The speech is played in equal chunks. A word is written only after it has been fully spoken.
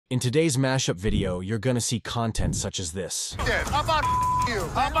In today's mashup video, you're gonna see content such as this. Yeah, how about you?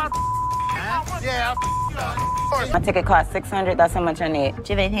 How about yeah, My ticket cost $600. That's how much I need. Do you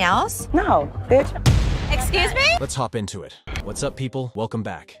have anything else? No, bitch. Excuse me? Let's hop into it. What's up, people? Welcome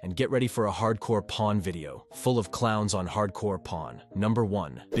back, and get ready for a hardcore pawn video, full of clowns on hardcore pawn. Number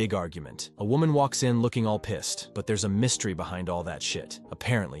 1, big argument. A woman walks in looking all pissed, but there's a mystery behind all that shit.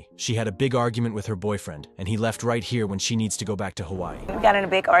 Apparently, she had a big argument with her boyfriend, and he left right here when she needs to go back to Hawaii. We got in a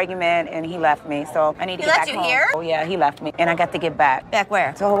big argument, and he left me, so I need to get back home. He left you here? Oh, yeah, he left me, and I got to get back. Back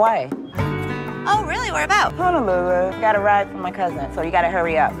where? To Hawaii. Oh, really? Where about? Honolulu. Got a ride from my cousin, so you gotta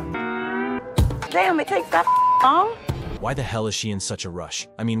hurry up. Damn, it takes that long? Why the hell is she in such a rush?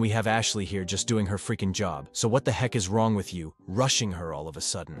 I mean, we have Ashley here just doing her freaking job. So what the heck is wrong with you, rushing her all of a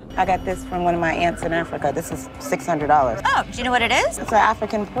sudden? I got this from one of my aunts in Africa. This is $600. Oh, do you know what it is? It's an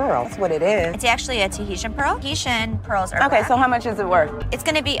African pearl. That's what it is. It's actually a Tahitian pearl. Tahitian pearls are Okay, black. so how much is it worth? It's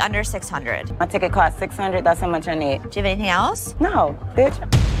gonna be under 600. My ticket cost $600. That's how much I need. Do you have anything else? No, bitch.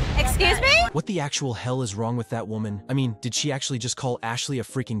 Excuse me? What the actual hell is wrong with that woman? I mean, did she actually just call Ashley a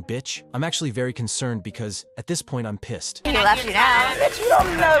freaking bitch? I'm actually very concerned because at this point I'm pissed. He left you now. Bitch, you don't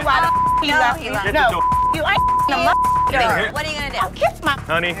know why the he left he me. left No, you ain't the motherfucker. What are you gonna do? Kiss my.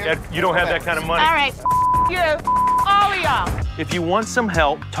 Honey, you don't have that kind of money. All right, you, all of y'all. If you want some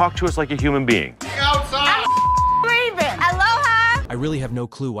help, talk to us like a human being. outside. Leaving. Aloha! I really have no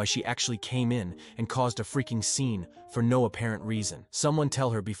clue why she actually came in and caused a freaking scene for no apparent reason. Someone tell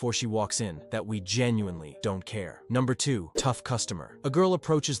her before she walks in that we genuinely don't care. Number 2, tough customer. A girl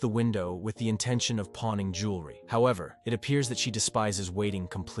approaches the window with the intention of pawning jewelry. However, it appears that she despises waiting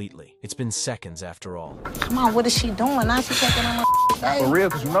completely. It's been seconds after all. Come on, what is she doing? Now she's taking on my face. For real,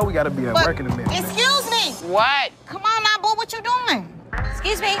 because you know we got to be at work in a minute. Excuse me. What? Come on now, boo, what you doing?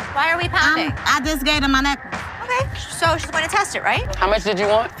 Excuse me, why are we pounding? I just gave her my necklace. Okay, so she's going to test it, right? How much did you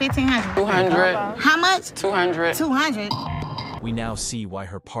want? 1,500. 200. How much? 200. 200. We now see why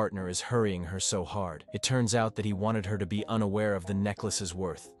her partner is hurrying her so hard. It turns out that he wanted her to be unaware of the necklace's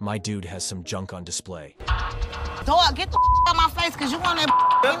worth. My dude has some junk on display. Dog, get the out my face, because you want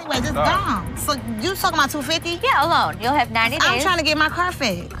that anyway. Just dumb. So you talking about 250? Yeah, alone. You'll have 90 days. I'm trying to get my car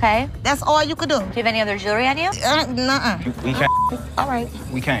fixed. Okay. That's all you could do. Do you have any other jewelry on you? Nuh-uh. We can't. All right.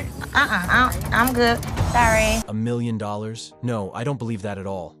 We can't. I'm good. Sorry. $1 million? No, I don't believe that at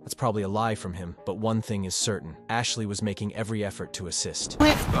all. That's probably a lie from him. But one thing is certain. Ashley was making every effort to assist. All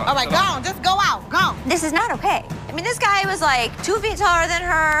right, go on. Just go out. Go. This is not okay. I mean, this guy was like 2 feet taller than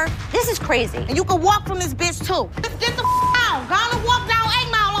her. This is crazy. And you can walk from this bitch, too. Just get the out. Go on and walk down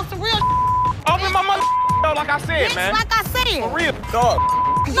 8 Mile on some real Open my mother like I said, bitch, man. like I said. For real, dog.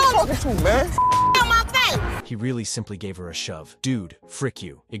 No, Talking to, man. on my face. He really simply gave her a shove. Dude, frick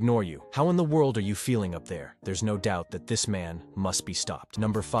you. Ignore you. How in the world are you feeling up there? There's no doubt that this man must be stopped.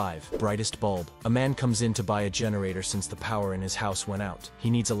 Number 5, brightest bulb. A man comes in to buy a generator since the power in his house went out. He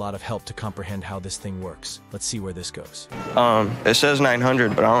needs a lot of help to comprehend how this thing works. Let's see where this goes. It says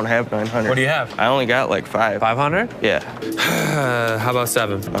 900, but I don't have 900. What do you have? I only got like 5. 500? Yeah. How about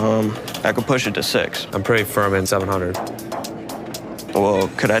 7? I could push it to 6. I'm pretty firm in 700. Well,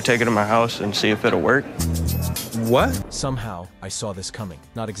 could I take it to my house and see if it'll work? What? Somehow, I saw this coming.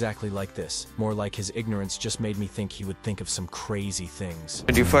 Not exactly like this. More like his ignorance just made me think he would think of some crazy things.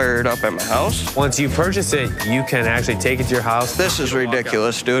 Did you fire it up at my house? Once you purchase it, you can actually take it to your house. This is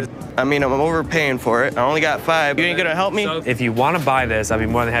ridiculous, dude. I mean, I'm overpaying for it. I only got 5. You ain't gonna help me? So if you want to buy this, I'd be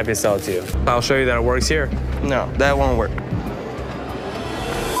more than happy to sell it to you. I'll show you that it works here. No, that won't work.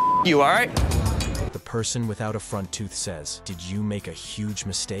 You all right? The person without a front tooth says, "Did you make a huge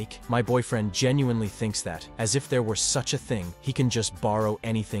mistake?" My boyfriend genuinely thinks that, as if there were such a thing, he can just borrow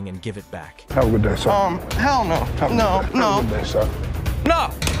anything and give it back. Have a good day, sir. Hell no. No. Have a good day, sir. No.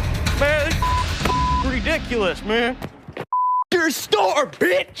 Man, this ridiculous, man. Your store,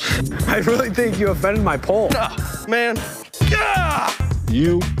 bitch. I really think you offended my pole. Man.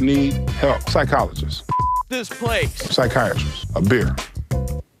 You need help. Psychologist, This place. psychiatrist, a beer,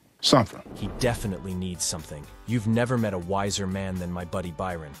 something. He definitely needs something. You've never met a wiser man than my buddy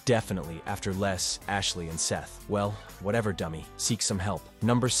Byron. Definitely after Les, Ashley, and Seth. Well, whatever, dummy. Seek some help.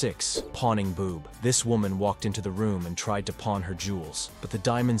 Number 6, pawning boob. This woman walked into the room and tried to pawn her jewels. But the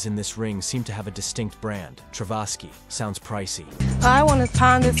diamonds in this ring seem to have a distinct brand. Travasky. Sounds pricey. I want to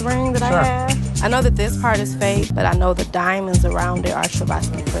pawn this ring that I have. I know that this part is fake, but I know the diamonds around it are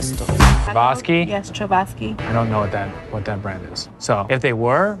Travasky crystals. Travasky? Yes, Travasky. I don't know what that brand is. So if they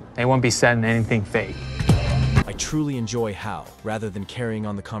were, they wouldn't be selling anything fake. I truly enjoy how, rather than carrying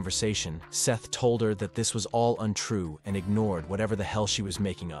on the conversation, Seth told her that this was all untrue and ignored whatever the hell she was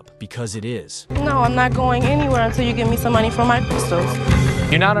making up, because it is. No, I'm not going anywhere until you give me some money for my crystals.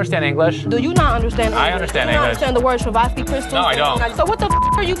 You not understand English? Do you not understand English? I understand Do you not English. understand the word Swarovski crystals? No, I don't. So what the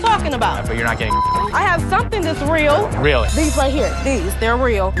are you talking about? But you're not getting I have something that's real. really. These right here, they're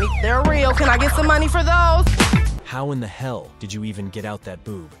real. They're real. Can I get some money for those? How in the hell did you even get out that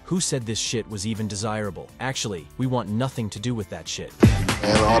boob? Who said this shit was even desirable? Actually, we want nothing to do with that shit.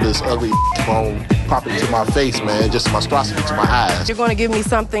 And all this ugly bone popping to my face, man. Just a monstrosity to my eyes. You're gonna give me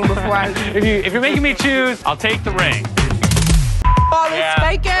something before I If you're making me choose, I'll take the ring. all this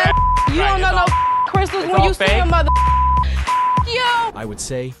fake ass. You right, don't know it's no all- crystals it's when all you see fake. a mother. Yo. I would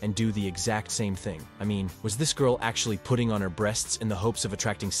say and do the exact same thing. I mean, was this girl actually putting on her breasts in the hopes of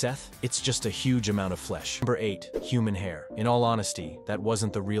attracting Seth? It's just a huge amount of flesh. Number 8, human hair. In all honesty, that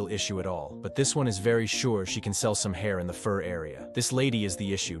wasn't the real issue at all, but this one is very sure she can sell some hair in the fur area. This lady is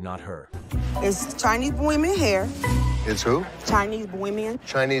the issue, not her. It's Chinese bohemian hair. It's who? Chinese bohemian.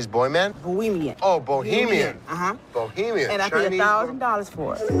 Chinese boy man? Bohemian. Oh, Bohemian. Uh-huh. Bohemian. And I paid $1,000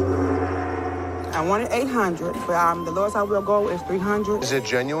 for it. I wanted 800, but the lowest I will go is 300. Is it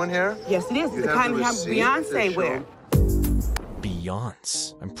genuine hair? Yes, it is. You The have kind the we have receipt Beyonce to wear.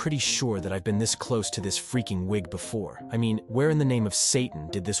 Beyonce. I'm pretty sure that I've been this close to this freaking wig before. I mean, where in the name of Satan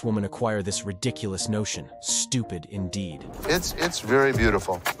did this woman acquire this ridiculous notion? Stupid indeed. It's very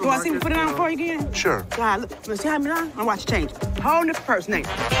beautiful. You want to see me put it on for you again? Sure. God, look. You see how many on? I watch it change. Whole different person, name.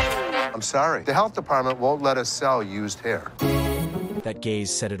 I'm sorry. The health department won't let us sell used hair. That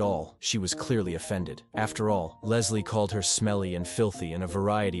gaze said it all. She was clearly offended. After all, Leslie called her smelly and filthy in a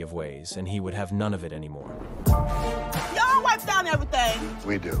variety of ways, and he would have none of it anymore. Y'all wipe down everything.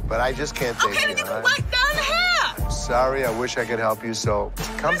 We do, but I just can't take Okay, it. then you all right? wipe down the hair. Sorry, I wish I could help you, so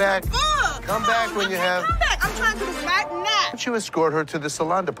come back. Ugh, Come back when you have... Come back. I'm trying to do this right now. Why don't you escort her to the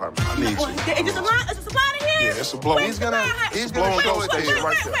salon department? I need you. Is it a line? Is it a line in here? Yeah, it's a blow. He's gonna show it to you.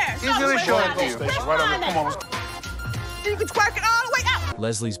 He's gonna show it to you. Right on there. Come on. You can twerk it all the way out.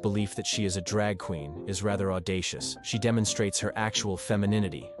 Leslie's belief that she is a drag queen is rather audacious. She demonstrates her actual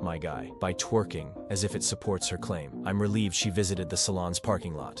femininity, my guy, by twerking, as if it supports her claim. I'm relieved she visited the salon's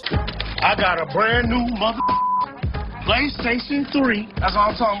parking lot. I got a brand new PlayStation 3. That's all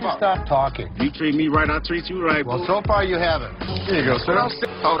I'm talking about. Stop talking. You treat me right, I treat you right. Well, so far you haven't. Here you go, sir.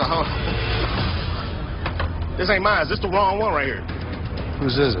 Hold on. This ain't mine. This the wrong one right here.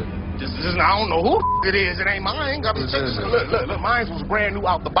 Whose is it? This is, I don't know who it is. It ain't mine. Look, mine was brand new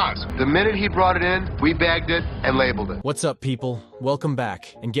out the box. The minute he brought it in, we bagged it and labeled it. What's up, people? Welcome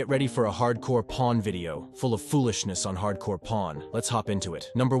back, and get ready for a hardcore pawn video, full of foolishness on hardcore pawn. Let's hop into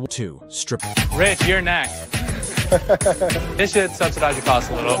it. Number 2, strip. Rich, you're next. This should subsidize the cost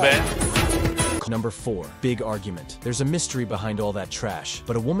a little bit. Number 4, big argument. There's a mystery behind all that trash,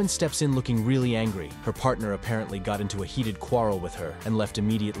 but a woman steps in looking really angry. Her partner apparently got into a heated quarrel with her and left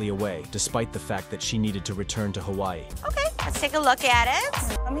immediately away, despite the fact that she needed to return to Hawaii. Okay, let's take a look at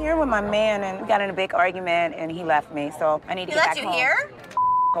it. I'm here with my man, and we got in a big argument, and he left me, so I need to He get left back you home. here?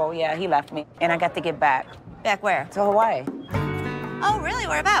 Oh, yeah, he left me, and I got to get back Back where? to Hawaii. Oh, really?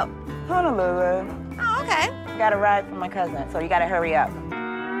 Where about? Honolulu. Oh, okay. Got a ride from my cousin, so you gotta hurry up.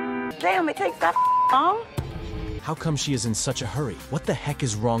 Damn, it takes that long. How come she is in such a hurry? What the heck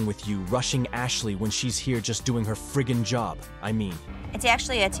is wrong with you rushing Ashley when she's here just doing her friggin' job? I mean, It's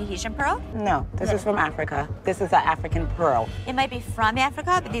actually a Tahitian pearl. No, this is from Africa. This is an African pearl. It might be from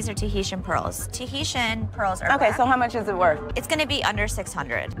Africa, but these are Tahitian pearls. Tahitian pearls are Okay, black. so how much is it worth? It's gonna be under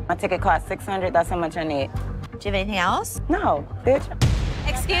 600. My ticket costs 600. That's how much I need. Do you have anything else? No, bitch.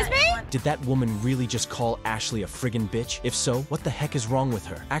 Excuse me? did that woman really just call Ashley a friggin' bitch? If so, what the heck is wrong with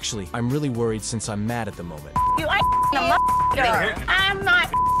her? Actually, I'm really worried since I'm mad at the moment. You ain't a mother. I'm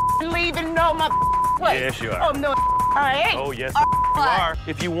not leaving no place. Yes, you are. Oh, no, I ain't. Oh, yes, you are.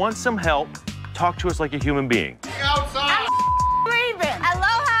 If you want some help, talk to us like a human being. I'm leaving.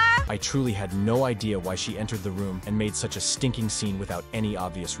 Aloha! I truly had no idea why she entered the room and made such a stinking scene without any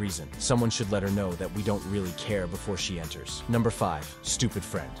obvious reason. Someone should let her know that we don't really care before she enters. Number 5, stupid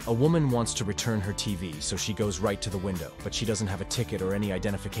friend. A woman wants to return her TV, so she goes right to the window, but she doesn't have a ticket or any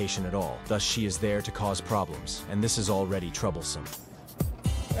identification at all. Thus, she is there to cause problems, and this is already troublesome.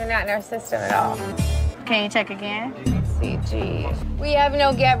 You're not in our system at all. Can you check again? CG. We have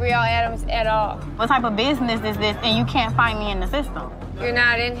no Gabrielle Adams at all. What type of business is this and you can't find me in the system? You're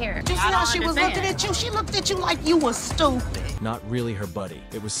not in here. You see how she was looking at you? She looked at you like you were stupid. Not really her buddy.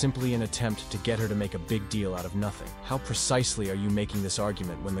 It was simply an attempt to get her to make a big deal out of nothing. How precisely are you making this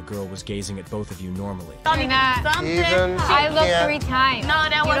argument when the girl was gazing at both of you normally? You're not. Even I looked 3 times. No,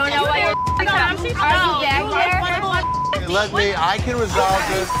 that You don't know what you're Let me, I can resolve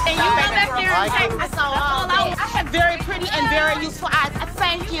this. And you go back there and say, I saw all of it. I have very pretty and very useful eyes.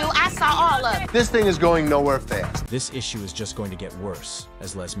 Thank you. I saw all of it. This thing is going nowhere fast. This issue is just going to get worse,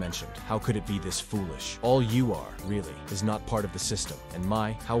 as Les mentioned. How could it be this foolish? All you are, really, is not part of the system. And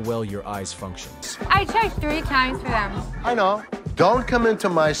how well your eyes function. I checked 3 times for them. I know. Don't come into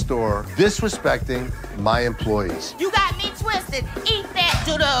my store disrespecting my employees. You got me twisted. Eat that,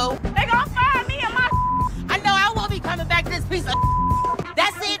 doodoo. They gonna fire me and my I know I won't be coming back to this piece of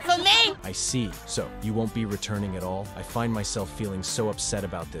That's it for me. I see. So, you won't be returning at all? I find myself feeling so upset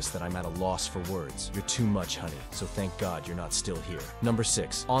about this that I'm at a loss for words. You're too much, honey, so thank God you're not still here. Number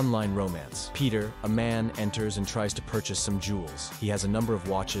 6, online romance. Peter, a man, enters and tries to purchase some jewels. He has a number of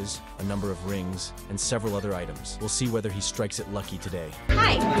watches, a number of rings, and several other items. We'll see whether he strikes it lucky today.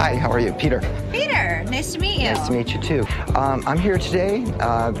 Hi. Hi, how are you? Peter. Peter, nice to meet you. Nice to meet you, too. I'm here today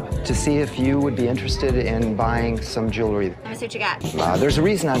to see if you would be interested in buying some jewelry. Let me see what you got. There's a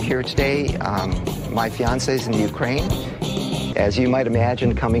reason I'm here today. My fiance's in the Ukraine. As you might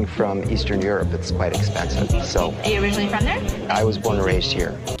imagine, coming from Eastern Europe, it's quite expensive. So, are you originally from there? I was born and raised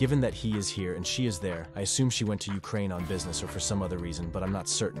here. Given that he is here and she is there, I assume she went to Ukraine on business or for some other reason, but I'm not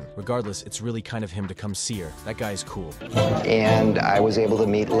certain. Regardless, it's really kind of him to come see her. That guy's cool. And I was able to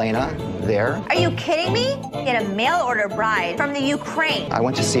meet Lena there. Are you kidding me? Get a mail order bride from the Ukraine. I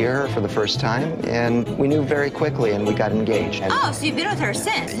went to see her for the first time, and we knew very quickly, and we got engaged. And oh, so you've been with her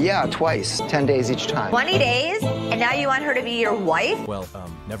since? Yeah, twice, 10 days each time. 20 days? And now you want her to be your wife? Well,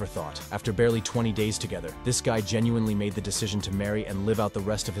 never thought. After barely 20 days together, this guy genuinely made the decision to marry and live out the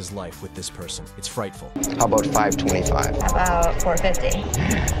rest of his life with this person. It's frightful. How about $525? How about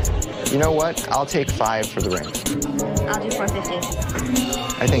 $450? You know what? I'll take $5 for the ring. I'll do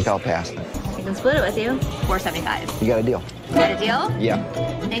 $450. I think I'll pass then. I can split it with you. $475. You got a deal. You got a deal? Yeah.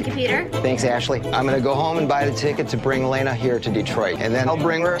 Thank you, Peter. Thanks, Ashley. I'm gonna go home and buy the ticket to bring Lena here to Detroit. And then I'll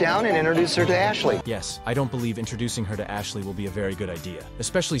bring her down and introduce her to Ashley. Yes, I don't believe introducing her to Ashley will be a very good idea.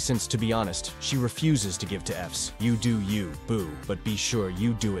 Especially since, to be honest, she refuses to give to Fs. You do you, boo. But be sure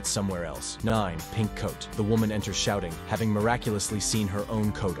you do it somewhere else. 9. Pink coat. The woman enters shouting, having miraculously seen her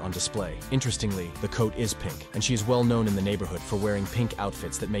own coat on display. Interestingly, the coat is pink, and she is well known in the neighborhood for wearing pink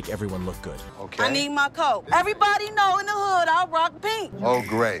outfits that make everyone look good. Okay. I need my coat. Everybody know in the hood I rock pink. Oh,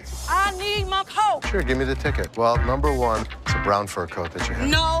 great. I need my coat. Sure, give me the ticket. Well, number 1, it's a brown fur coat that you have.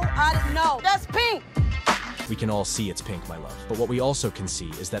 No, I didn't know. That's pink. We can all see it's pink, my love. But what we also can see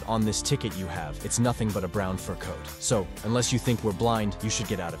is that on this ticket you have, it's nothing but a brown fur coat. So, unless you think we're blind, you should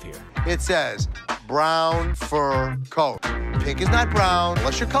get out of here. It says brown fur coat. Pink is not brown.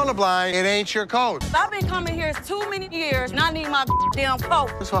 Unless you're colorblind, it ain't your coat. I've been coming here too many years, and I need my damn coat.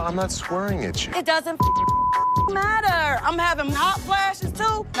 That's why I'm not swearing at you. It doesn't matter. I'm having hot flashes,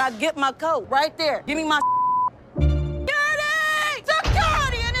 too. Now get my coat right there. Give me my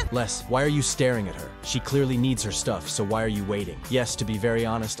Les, why are you staring at her? She clearly needs her stuff, so why are you waiting? Yes, to be very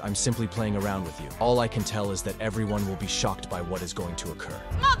honest, I'm simply playing around with you. All I can tell is that everyone will be shocked by what is going to occur.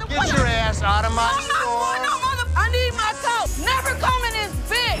 Get your ass out of my store. I need my coat. Never coming this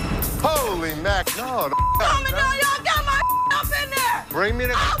big. Holy mac. No. Coming down, y'all got my up in there. Bring me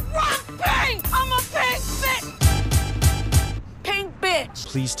the... I rock pink. I'm a pink bitch. Pink bitch.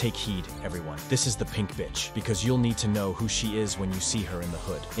 Please take heed, everyone. This is the pink bitch, because you'll need to know who she is when you see her in the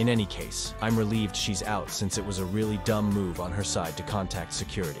hood. In any case, I'm relieved she's out since it was a really dumb move on her side to contact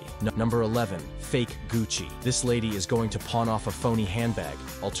security. Number 11, fake Gucci. This lady is going to pawn off a phony handbag,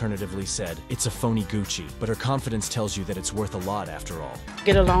 alternatively said, it's a phony Gucci, but her confidence tells you that it's worth a lot after all.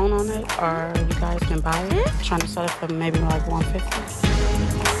 Get a loan on it, or you guys can buy it. Trying to sell it for maybe like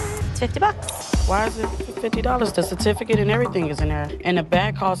 $150. It's $50. Why is it $50? The certificate and everything is in there. And the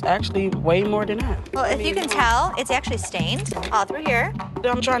bag costs actually way more than that. Well, if you can tell, it's actually stained all through here.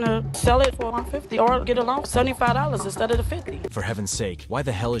 I'm trying to sell it for $150 or get a loan for $75 instead of the $50. For heaven's sake, why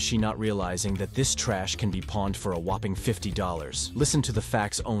the hell is she not realizing that this trash can be pawned for a whopping $50? Listen to the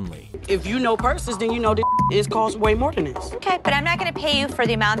facts only. If you know purses, then you know that it costs way more than this. Okay, but I'm not going to pay you for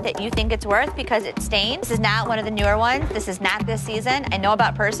the amount that you think it's worth because it's stained. This is not one of the newer ones. This is not this season. I know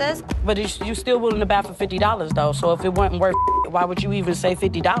about purses. But you still willing to buy for $50, though, so if it wasn't worth why would you even say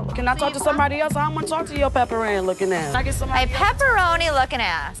 $50? Can I talk to somebody else? I don't want to talk to your pepperoni looking ass. I get somebody My pepperoni looking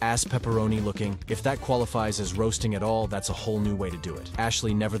ass. Ass pepperoni looking. If that qualifies as roasting at all, that's a whole new way to do it.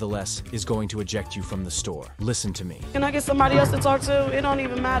 Ashley, nevertheless, is going to eject you from the store. Listen to me. Can I get somebody else to talk to? It don't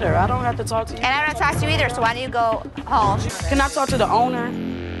even matter. I don't have to talk to you. And I don't talk to you either, so why don't you go home? Can I talk to the owner?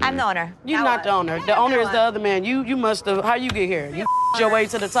 I'm the owner. You're not the owner. The owner is the other man. You must have, how you get here? You your way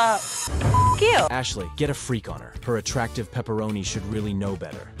to the top. you. Ashley, get a freak on her. Her attractive pepperoni should really know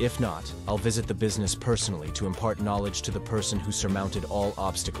better. If not, I'll visit the business personally to impart knowledge to the person who surmounted all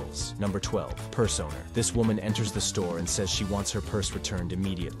obstacles. Number 12, purse owner. This woman enters the store and says she wants her purse returned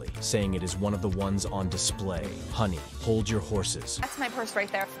immediately, saying it is one of the ones on display. Honey, hold your horses. That's my purse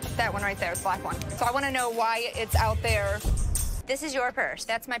right there. That one right there, the black one. So I want to know why it's out there. This is your purse.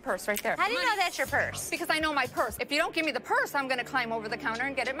 That's my purse right there. How do you know that's your purse? Because I know my purse. If you don't give me the purse, I'm gonna climb over the counter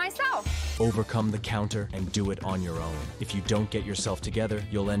and get it myself. Overcome the counter and do it on your own. If you don't get yourself together,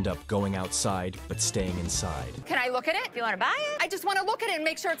 you'll end up going outside, but staying inside. Can I look at it? Do you want to buy it? I just want to look at it and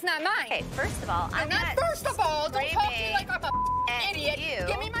make sure it's not mine. Okay, first of all, I'm not first of all. Don't talk to me like I'm a idiot.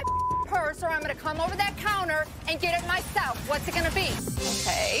 Give me my purse or I'm gonna come over that counter and get it myself. What's it gonna be?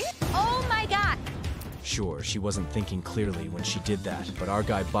 Okay. Oh my God. Sure, she wasn't thinking clearly when she did that, but our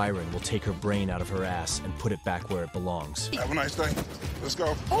guy Byron will take her brain out of her ass and put it back where it belongs. Have a nice day. Let's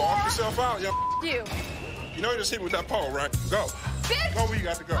go. Walk yourself out, yo. You. You know you just hit me with that pole, right? Go. Bitch. Go where you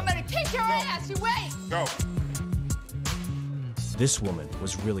got to go. I'm gonna kick your ass. You wait. Go. This woman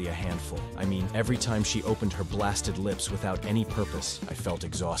was really a handful. I mean, every time she opened her blasted lips without any purpose, I felt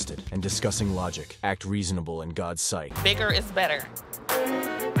exhausted. And discussing logic, act reasonable in God's sight. Bigger is better.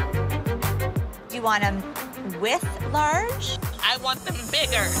 You want them with large? I want them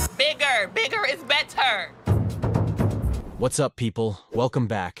bigger. Bigger. Bigger is better. What's up, people? Welcome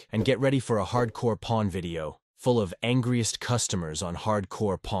back, and get ready for a hardcore pawn video full of angriest customers on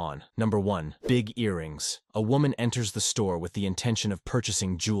hardcore pawn. Number 1, big earrings. A woman enters the store with the intention of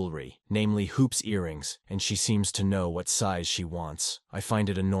purchasing jewelry, namely hoops earrings, and she seems to know what size she wants. I find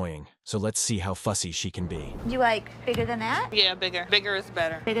it annoying, so let's see how fussy she can be. You like bigger than that? Yeah, bigger. Bigger is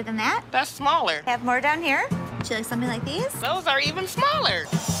better. Bigger than that? That's smaller. Have more down here? Do you like something like these? Those are even smaller.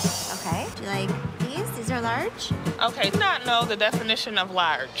 Okay. Do you like these? These are large? Okay, do not know the definition of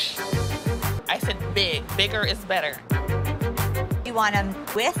large. I said big. Bigger is better. You want them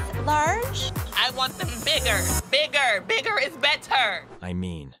with large? I want them bigger. Bigger. Bigger is better. I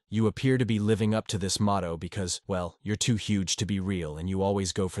mean, you appear to be living up to this motto because, well, you're too huge to be real and you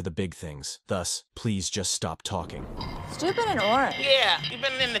always go for the big things. Thus, please just stop talking. Stupid and orange. Yeah, you've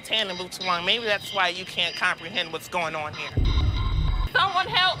been in the tanning booth too long. Maybe that's why you can't comprehend what's going on here. Someone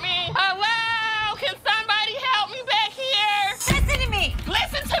help me. Hello? Can somebody help me back here? Listen to me.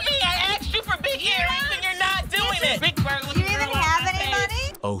 Listen to me. I asked you for big earrings and you're not doing it. Big burglar. Do you even have any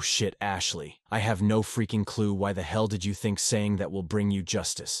money? Oh shit, Ashley. I have no freaking clue why the hell did you think saying that will bring you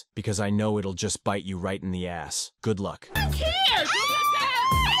justice. Because I know it'll just bite you right in the ass. Good luck. Who cares? That's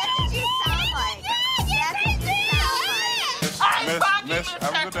what you sound like. That's what you sound like. Miss, have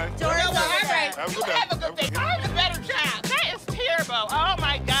a good day. Doors over All right. Have a You good day. have a good day. I'm a better job. That is terrible. Oh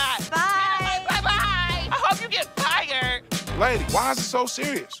my God. Bye. Bye-bye. I hope you get fired. Lady, why is it so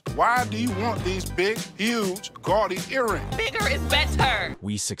serious? Why do you want these big, huge, gaudy earrings? Bigger is better.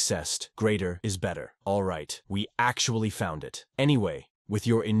 We successed. Greater is better. All right, we actually found it. Anyway, with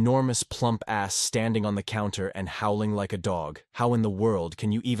your enormous plump ass standing on the counter and howling like a dog, how in the world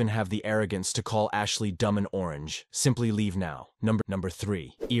can you even have the arrogance to call Ashley dumb and orange? Simply leave now. Number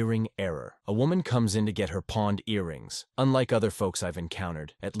 3, earring error. A woman comes in to get her pawned earrings. Unlike other folks I've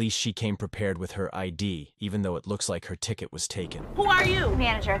encountered, at least she came prepared with her ID, even though it looks like her ticket was taken. Who are you?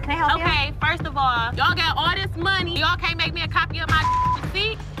 Manager, can I help you? Okay, first of all, y'all got all this money. Y'all can't make me a copy of my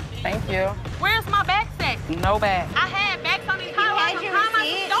receipt? Thank you. Where's my back set? No bag. I had backs on these You had your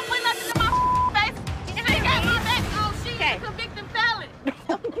receipt? Don't put nothing in my face. If they got my back, oh shit, Okay. convicted felon.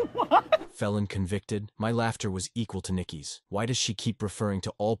 Felon convicted? My laughter was equal to Nikki's. Why does she keep referring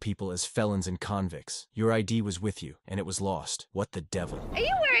to all people as felons and convicts? Your ID was with you, and it was lost. What the devil? Are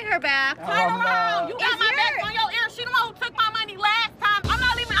you wearing her back? Turn around. You got my back on your ear. She the one who took my money last time. I'm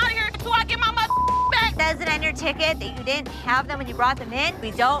not leaving out of here until I get my mother back. Says it on your ticket that you didn't have them when you brought them in. We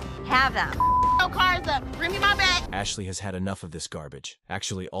don't have them. No cars up. Bring me my back. Ashley has had enough of this garbage.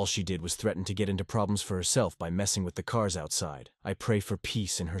 Actually, all she did was threaten to get into problems for herself by messing with the cars outside. I pray for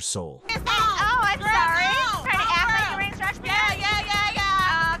peace in her soul. Oh, I'm sorry. No. Trying to act like you're in stretch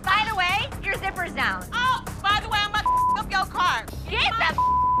Yeah. By the way, your zipper's down. Oh, by the way, I'm about to up your car. Get the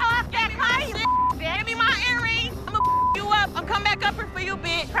off that car, you bitch. Give me my earrings. I'm gonna you up. I'm coming back up here for you,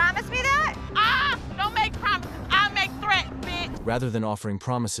 bitch. Promise me that? Don't make promises. I make threats, bitch. Rather than offering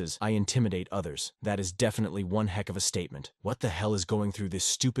promises, I intimidate others. That is definitely one heck of a statement. What the hell is going through this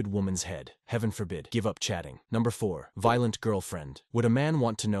stupid woman's head? Heaven forbid. Give up chatting. Number 4, violent girlfriend. Would a man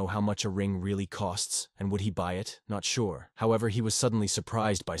want to know how much a ring really costs? And would he buy it? Not sure. However, he was suddenly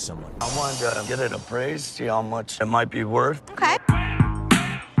surprised by someone. I wanted to get it appraised, see how much it might be worth. Okay.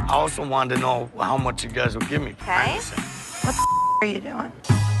 I also wanted to know how much you guys would give me. Okay. What the are you doing?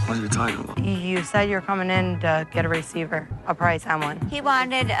 What are you talking about? You said you were coming in to get a receiver, a price on one. He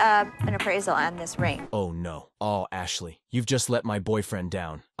wanted an appraisal on this ring. Oh no. Oh, Ashley, you've just let my boyfriend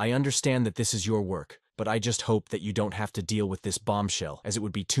down. I understand that this is your work, but I just hope that you don't have to deal with this bombshell, as it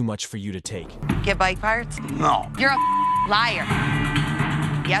would be too much for you to take. Get bike parts? No. You're a liar.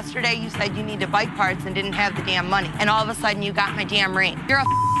 Yesterday you said you needed bike parts and didn't have the damn money, and all of a sudden you got my damn ring. You're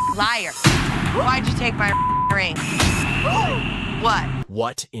a liar. Why'd you take my ring? What?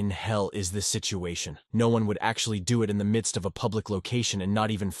 What in hell is this situation? No one would actually do it in the midst of a public location and not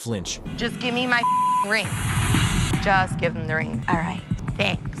even flinch. Just give me my ring. Just give them the ring. All right.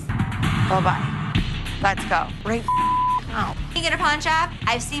 Thanks. Bye-bye. Let's go. Right now. Being in a pawn shop,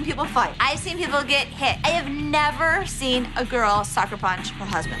 I've seen people fight. I've seen people get hit. I have never seen a girl sucker punch her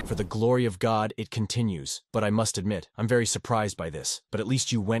husband. For the glory of God, it continues. But I must admit, I'm very surprised by this. But at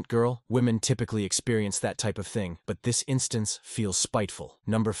least you went, girl. Women typically experience that type of thing, but this instance feels spiteful.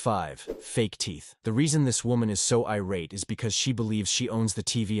 Number 5, fake teeth. The reason this woman is so irate is because she believes she owns the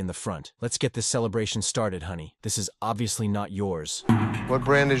TV in the front. Let's get this celebration started, honey. This is obviously not yours. What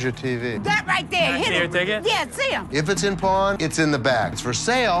brand is your TV? That right there. Can I see your ticket? Yeah, see him. If it's in pawn, it's in the back. It's for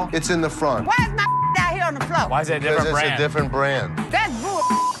sale, it's in the front. Why is my out here on the floor? Why is it a Because different it's brand? a different brand. That's bull.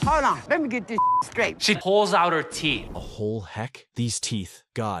 Hold on. Let me get this straight. She pulls out her teeth. A whole heck? These teeth.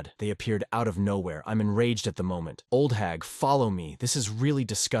 God, they appeared out of nowhere. I'm enraged at the moment. Old hag, follow me. This is really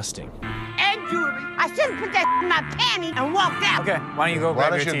disgusting. And jewelry. I should have put that in my panty and walked out. Okay, why don't you go Why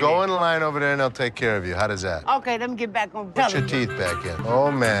grab don't your you TV? go in line over there and they'll take care of you? How does that? Okay, let me get back on Put your television. teeth back in. Oh,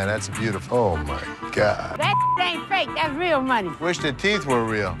 man, that's beautiful. Oh, my God. That ain't fake. That's real money. Wish the teeth were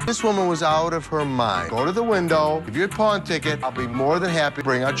real. This woman was out of her mind. Go to the window, give your pawn ticket. I'll be more than happy to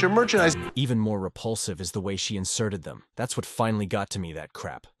bring out your merchandise. Even more repulsive is the way she inserted them. That's what finally got to me, that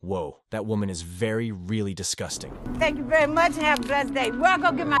crap. Whoa, that woman is really disgusting. Thank you very much and have a blessed day. Well, I'll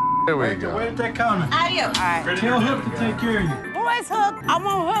go get my. Here we go. Wait at that counter. Adios. All right. Tell Hook to take care of you. Where's Hook? I'm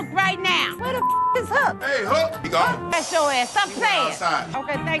on Hook right now. Where the is Hook? Hey, Hook, you gone? That's your ass. Stop playing. outside.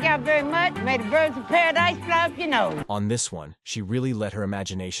 Okay, thank y'all very much. May the birds of paradise fly up your nose. On this one, she really let her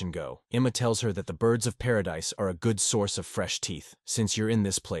imagination go. Emma tells her that the birds of paradise are a good source of fresh teeth, since you're in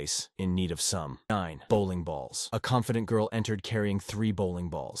this place, in need of some. 9. Bowling balls. A confident girl entered carrying 3 bowling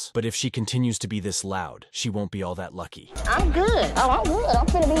balls. But if she continues to be this loud, she won't be all that lucky. I'm good. Oh, I'm good. I'm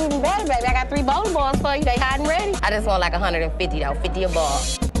finna be even better, baby. I got 3 bowling balls for you. They hot and ready. I just want like 150 though, 50 a ball.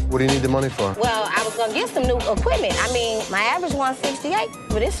 What do you need the money for? Well, I was gonna get some new equipment. I mean, my average 168,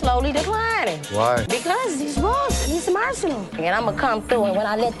 but it's slowly declining. Why? Because these balls need some arsenal. And I'm gonna come through, and when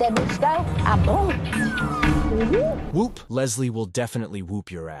I let that bitch go, I boom. Whoop! Leslie will definitely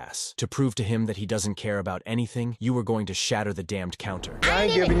whoop your ass. To prove to him that he doesn't care about anything, you are going to shatter the damned counter. I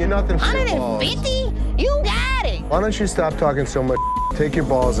ain't giving you nothing for your balls. 150? You got it. Why don't you stop talking so much? Take your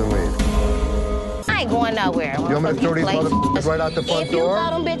balls and leave. I ain't going nowhere. You want me to throw these motherfuckers right out the front If you door? throw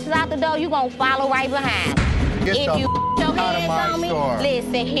them bitches out the door, you gonna follow right behind. Get If the you your out of hands my on me, store.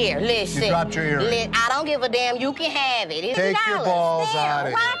 listen here, listen. You dropped your earring. I don't give a damn. You can have it. It's Take your $50. balls Damn, out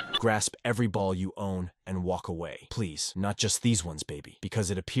of why? here. Grasp every ball you own and walk away. Please, not just these ones, baby, because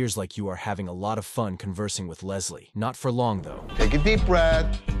it appears like you are having a lot of fun conversing with Leslie. Not for long, though. Take a deep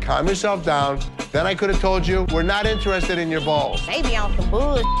breath, calm yourself down. Then I could have told you, we're not interested in your balls. They be on some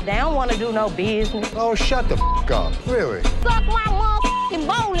bullshit. They don't want to do no business. Oh, shut the f up. Really? Suck my motherfucking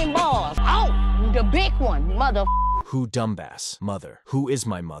bowling balls. Oh, the big one, mother. Who dumbass? Mother. Who is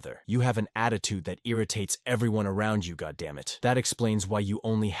my mother? You have an attitude that irritates everyone around you, goddammit. That explains why you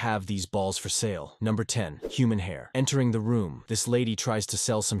only have these balls for sale. Number 10. Human hair. Entering the room, this lady tries to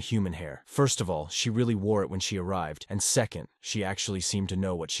sell some human hair. First of all, she really wore it when she arrived. And second, she actually seemed to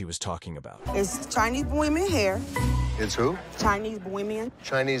know what she was talking about. It's Chinese bohemian hair. It's who? Chinese bohemian.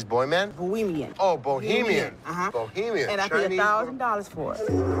 Chinese boy man? Bohemian. Oh, Bohemian. Uh-huh. Bohemian. And I paid Chinese $1,000 for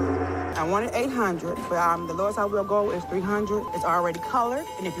it. I wanted $800, but the lowest I will go is $300. It's already colored,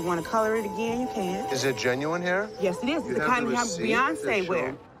 and if you want to color it again, you can. Is it genuine hair? Yes, it is. You The have kind the of receipt Beyonce to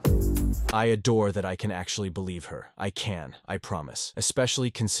wear. I adore that I can actually believe her. I can, I promise. Especially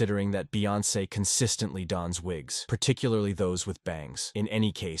considering that Beyonce consistently dons wigs, particularly those with bangs. In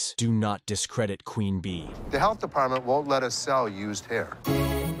any case, do not discredit Queen Bee. The health department won't let us sell used hair.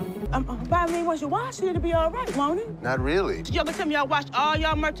 By me, once you wash it, it'll be all right, won't it? Not really. Y'all gonna tell me y'all wash all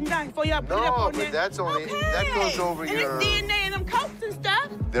y'all merchandise before y'all put it up No, on but there? that's only, that goes over And your... it's DNA and them coats and stuff.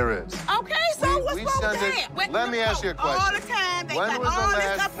 There is. Okay, so what's we wrong with send it- that? Let me ask you a question. All the time. They When got was the all this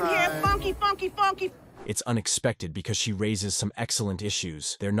last stuff in here, time- funky. It's unexpected because she raises some excellent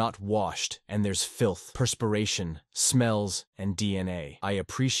issues. They're not washed, and there's filth, perspiration, smells, and DNA. I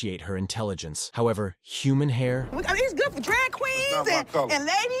appreciate her intelligence. However, human hair... I mean, it's good for drag queens and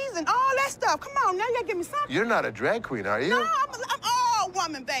ladies and all that stuff. Come on, now you gotta give me something. You're not a drag queen, are you? No, I'm all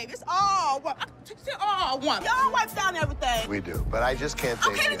woman, baby. It's all woman. It's all woman. Y'all wipe down everything. We do, but I just can't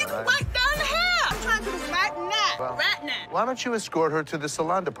take okay, then you can wipe down the hair. I'm trying to do this right now. Well, right now. Why don't you escort her to the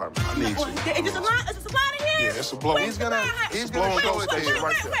salon department? I need you. Is a salon in here? Yeah, it's a blow. He's gonna show it to you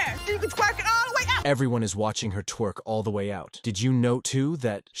right there. Where? So you can twerk it all the way out. Everyone is watching her twerk all the way out. Did you note, too,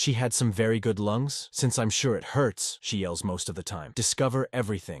 that she had some very good lungs? Since I'm sure it hurts, she yells most of the time. Discover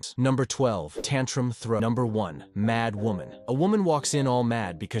everything. Number 12, tantrum throw. Number 1, mad woman. A woman walks in all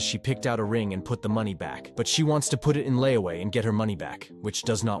mad because she picked out a ring and put the money back, but she wants to put it in layaway and get her money back, which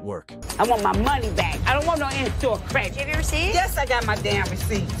does not work. I want my money back. I don't want no in-store credit. Do you have your receipt? Yes, I got my damn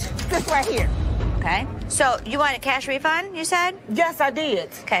receipt. This right here. Okay. So you want a cash refund, you said? Yes, I did.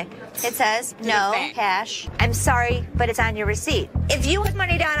 Okay. It says no cash. I'm sorry, but it's on your receipt. If you put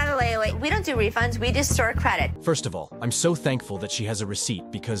money down on a layaway, we don't do refunds, we just store credit. First of all, I'm so thankful that she has a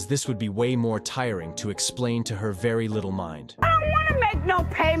receipt because this would be way more tiring to explain to her very little mind. I don't want to make no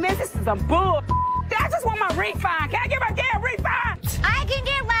payments. This is a bull. I just want my refund. Can I get my damn refund? I can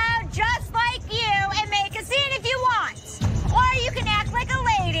get loud just like you and make a scene if you want. Or you can act like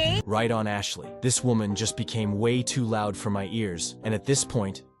a lady. Right on, Ashley. This woman just became way too loud for my ears, and at this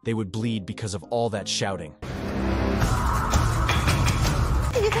point, they would bleed because of all that shouting.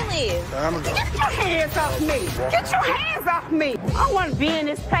 You can leave. Get your hands off me. Get your hands off me. I want to be in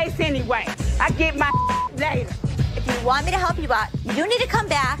this place anyway. I get my later. If you want me to help you out, you need to come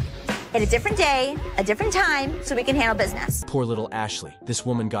back at a different day, a different time, so we can handle business. Poor little Ashley. This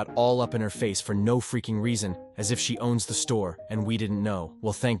woman got all up in her face for no freaking reason, as if she owns the store, and we didn't know.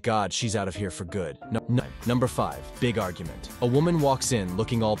 Well, thank God she's out of here for good. Number 5, big argument. A woman walks in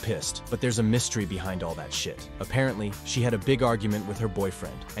looking all pissed, but there's a mystery behind all that shit. Apparently, she had a big argument with her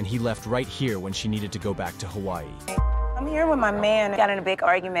boyfriend, and he left right here when she needed to go back to Hawaii. I'm here with my man. Got in a big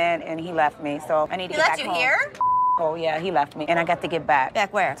argument, and he left me, so I need to get back home. He left you here? Oh, yeah, he left me, and I got to get back.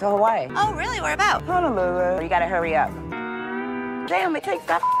 Back where? To Hawaii. Oh, really? Where about? Honolulu. You gotta hurry up. Damn, it takes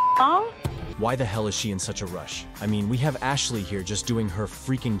that long. Why the hell is she in such a rush? I mean, we have Ashley here just doing her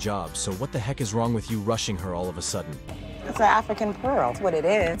freaking job, so what the heck is wrong with you rushing her all of a sudden? It's an African pearl. That's what it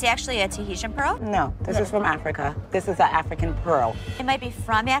is. It's actually a Tahitian pearl? No, this is from Africa. This is an African pearl. It might be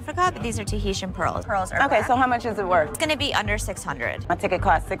from Africa, but these are Tahitian pearls. Pearls are okay, black. So how much is it worth? It's gonna be under 600. My ticket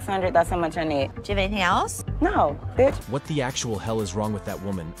cost 600. That's how much I need. Do you have anything else? No, bitch. What the actual hell is wrong with that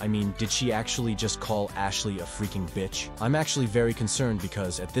woman? I mean, did she actually just call Ashley a freaking bitch? I'm actually very concerned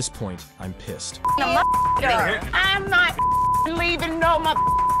because at this point, I'm pissed. I'm not leaving no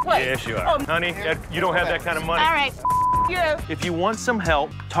place. Yes, you are. Honey, you don't have that kind of money. All right, you. If you want some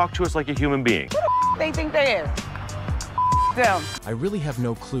help, talk to us like a human being. Who they think they is? Them. I really have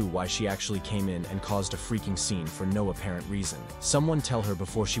no clue why she actually came in and caused a freaking scene for no apparent reason. Someone tell her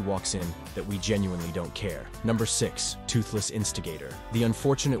before she walks in that we genuinely don't care. Number 6, toothless instigator. The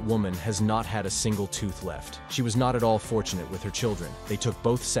unfortunate woman has not had a single tooth left. She was not at all fortunate with her children. They took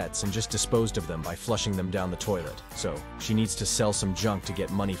both sets and just disposed of them by flushing them down the toilet. So, she needs to sell some junk to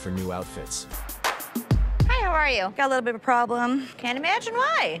get money for new outfits. Hi, how are you? Got a little bit of a problem. Can't imagine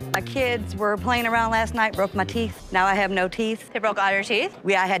why. My kids were playing around last night, broke my teeth. Now I have no teeth. They broke all your teeth?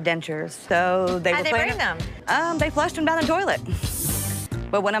 Yeah, I had dentures. So they How'd were they bring them? They flushed them down the toilet.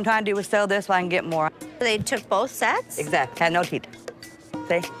 But what I'm trying to do is sell this so I can get more. So they took both sets? Exactly. Had no teeth.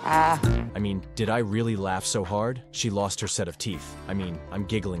 See? I mean, did I really laugh so hard? She lost her set of teeth. I mean, I'm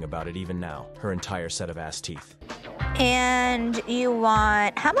giggling about it even now. Her entire set of ass teeth. And you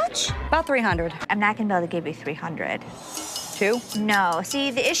want how much? About 300. I'm not gonna be able to give you 300. 2? No.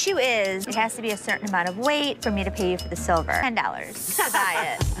 See, the issue is it has to be a certain amount of weight for me to pay you for the silver. $10 to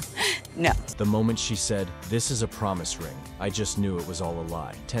buy it. No. The moment she said, "This is a promise ring," I just knew it was all a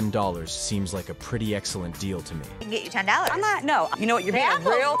lie. $10 seems like a pretty excellent deal to me. I can get you $10. I'm not, no. You know what, you're being a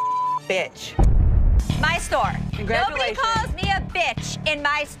real bitch. My store. Nobody Congratulations. calls me a bitch in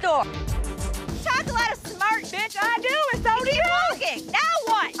my store. Talk a lot of smart bitch. I do, and so do you. Keep walking. Now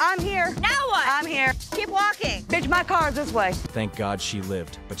what? I'm here. Now what? I'm here. Keep walking. Bitch, my car's this way. Thank God she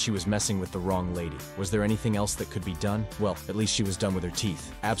lived, but she was messing with the wrong lady. Was there anything else that could be done? Well, at least she was done with her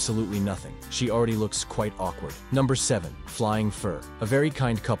teeth. Absolutely nothing. She already looks quite awkward. Number 7, flying fur. A very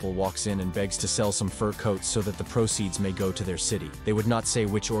kind couple walks in and begs to sell some fur coats so that the proceeds may go to their city. They would not say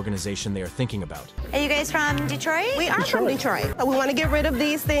which organization they are thinking about. Are you guys from Detroit? We are from Detroit. We want to get rid of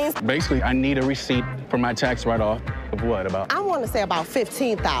these things. Basically, I need a receipt for my tax write-off of what, about? I want to say about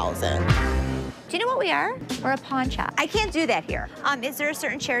 $15,000. Do you know what we are? We're a pawn shop. I can't do that here. Is there a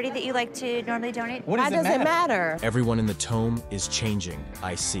certain charity that you like to normally donate? Why does it matter? Everyone in the tome is changing,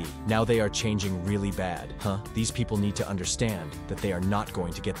 I see. Now they are changing really bad, huh? These people need to understand that they are not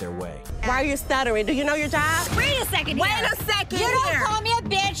going to get their way. Why are you stuttering? Do you know your job? Wait a second Wait here. a second You don't here. call me a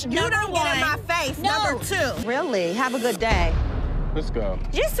bitch. You Number don't one. get in my face. No. Number two. Really? Have a good day. Let's go.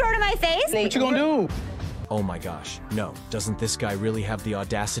 Did you just throw it in my face? What you gonna do? Oh my gosh, no. Doesn't this guy really have the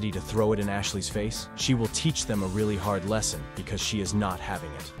audacity to throw it in Ashley's face? She will teach them a really hard lesson because she is not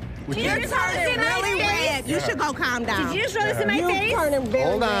having it. You're turning really red. You should go calm down. Did you just throw this in my face? You're turning very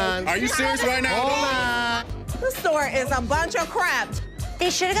Hold on. red. Are you serious right now? Hold on. The store is a bunch of crap. They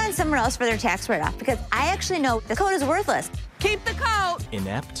should have gone somewhere else for their tax write-off because I actually know the coat is worthless. Keep the coat.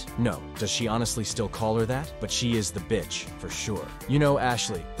 Inept? No. Does she honestly still call her that? But she is the bitch, for sure. You know,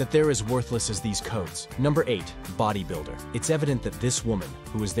 Ashley, that they're as worthless as these coats. Number 8, bodybuilder. It's evident that this woman,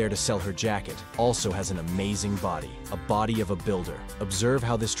 who is there to sell her jacket, also has an amazing body. A body of a builder. Observe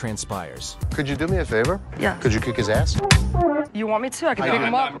how this transpires. Could you do me a favor? Yeah. Could you kick his ass? You want me to? I can pick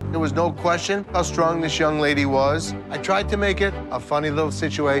him up. There was no question how strong this young lady was. I tried to make it a funny little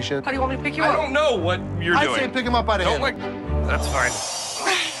situation. How do you want me to pick you up? I don't know what you're I'd doing. say pick him up by the Don't hand. That's fine.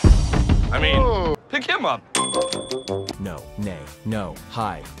 I mean, pick him up. No, nay, no,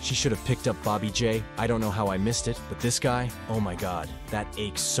 hi. She should have picked up Bobby J. I don't know how I missed it, but this guy, oh my God, that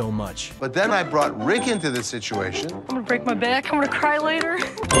aches so much. But then I brought Rick into the situation. I'm gonna break my back. I'm gonna cry later.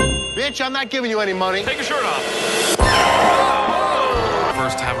 Bitch, I'm not giving you any money. Take your shirt off.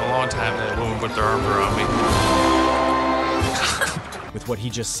 First time in a long time that a woman put their arms around me. With what he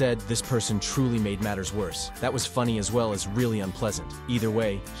just said, this person truly made matters worse. That was funny as well as really unpleasant. Either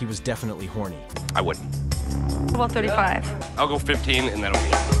way, he was definitely horny. I wouldn't. About 35. I'll go 15 and that'll be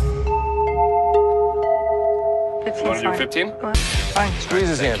it. 15's You want to do fine. 15? Go ahead. Fine. Squeeze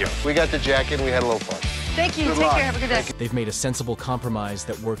his hand. Thank you. We got the jacket and we had a little fun. Thank you. Good Take luck. care. Have a good day. They've made a sensible compromise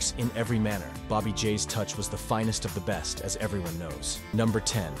that works in every manner. Bobby J's touch was the finest of the best, as everyone knows. Number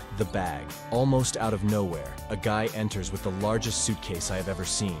 10, the bag. Almost out of nowhere, a guy enters with the largest suitcase I have ever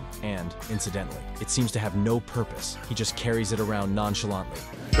seen, and, incidentally, it seems to have no purpose. He just carries it around nonchalantly.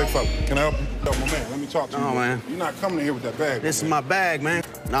 Big fella, can I help you? Yo, my man, let me talk to you. No, man. You're not coming in here with that bag. This is my bag, man.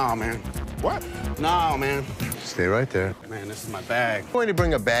 No, man. What? No, man. Stay right there. Man, this is my bag. We're going to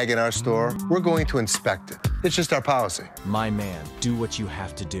bring a bag in our store. We're going to inspect it. It's just our policy. My man, do what you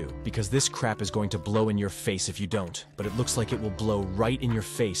have to do, because this crap is going to blow in your face if you don't. But it looks like it will blow right in your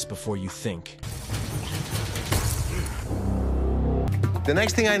face before you think. The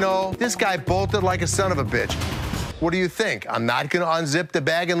next thing I know, this guy bolted like a son of a bitch. What do you think? I'm not going to unzip the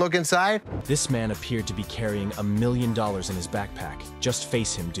bag and look inside? This man appeared to be carrying $1 million in his backpack. Just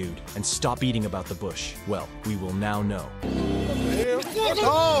face him, dude, and stop beating about the bush. Well, we will now know.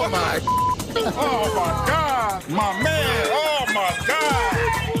 Oh, my. Oh, my God. My man. Oh, my God.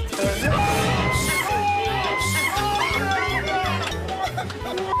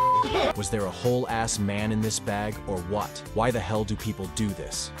 Was there a whole-ass man in this bag, or what? Why the hell do people do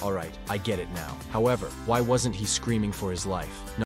this? All right, I get it now. However, why wasn't he screaming for his life?